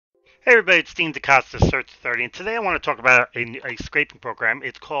Hey everybody, it's Dean DaCosta, Search 30, and today I want to talk about a scraping program.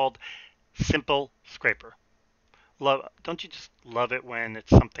 It's called Simple Scraper. Don't you just love it when it's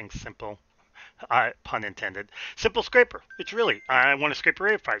something simple? Pun intended. Simple Scraper. It's really, I want to scrape a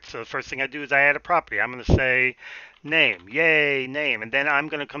rave fight. So the first thing I do is I add a property. I'm going to say name, yay, name, and then I'm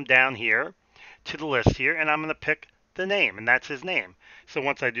going to come down here to the list here, and I'm going to pick the name, and that's his name. So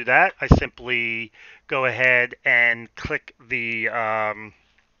once I do that, I simply go ahead and click the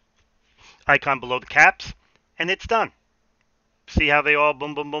icon below the caps, and it's done. See how they all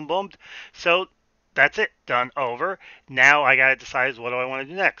boom, boom, boom, boomed? So that's it, done, over. Now I gotta decide what do I want to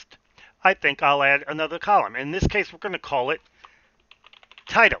do next. I think I'll add another column. In this case, we're going to call it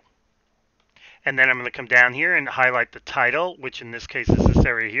title. And then I'm going to come down here and highlight the title, which in this case is this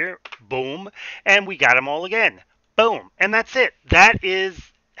area here. Boom. And we got them all again. Boom. And that's it. That is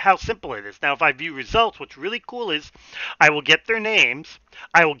how simple it is. Now, if I view results, what's really cool is I will get their names.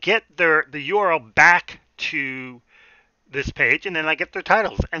 I will get the URL back to this page, and then I get their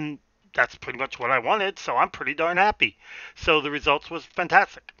titles. And that's pretty much what I wanted, so I'm pretty darn happy. So the results was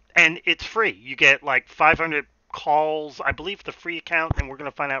fantastic. And it's free. You get like 500 calls. I believe the free account, and we're going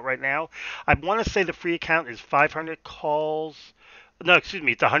to find out right now. I want to say the free account is 500 calls. No, excuse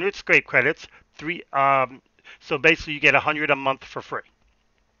me, it's 100 scrape credits. So basically you get 100 a month for free.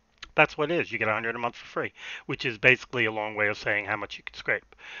 That's what it is. You get 100 a month for free, which is basically a long way of saying how much you can scrape,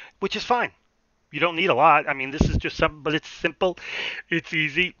 which is fine. You don't need a lot. I mean, this is just something, but it's simple. It's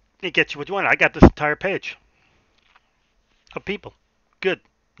easy. It gets you what you want. I got this entire page of people. Good.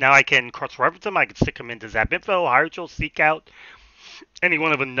 Now I can cross-reference them. I can stick them into ZapInfo, HireTool, Seekout, any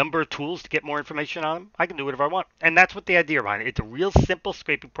one of a number of tools to get more information on them. I can do whatever I want, and that's what the idea behind it. It's a real simple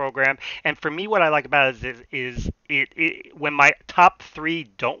scraping program. And for me, what I like about it is when my top three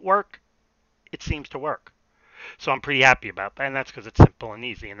don't work, it seems to work. So I'm pretty happy about that, and that's because it's simple and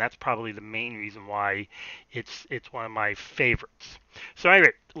easy, and that's probably the main reason why it's one of my favorites. So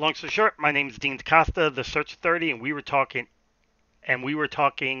anyway, long story short, my name is Dean DaCosta, the Search 30, and we were talking.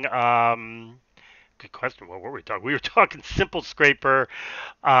 Good question. What were we talking? We were talking Simple Scraper,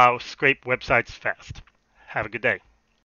 scrape websites fast. Have a good day.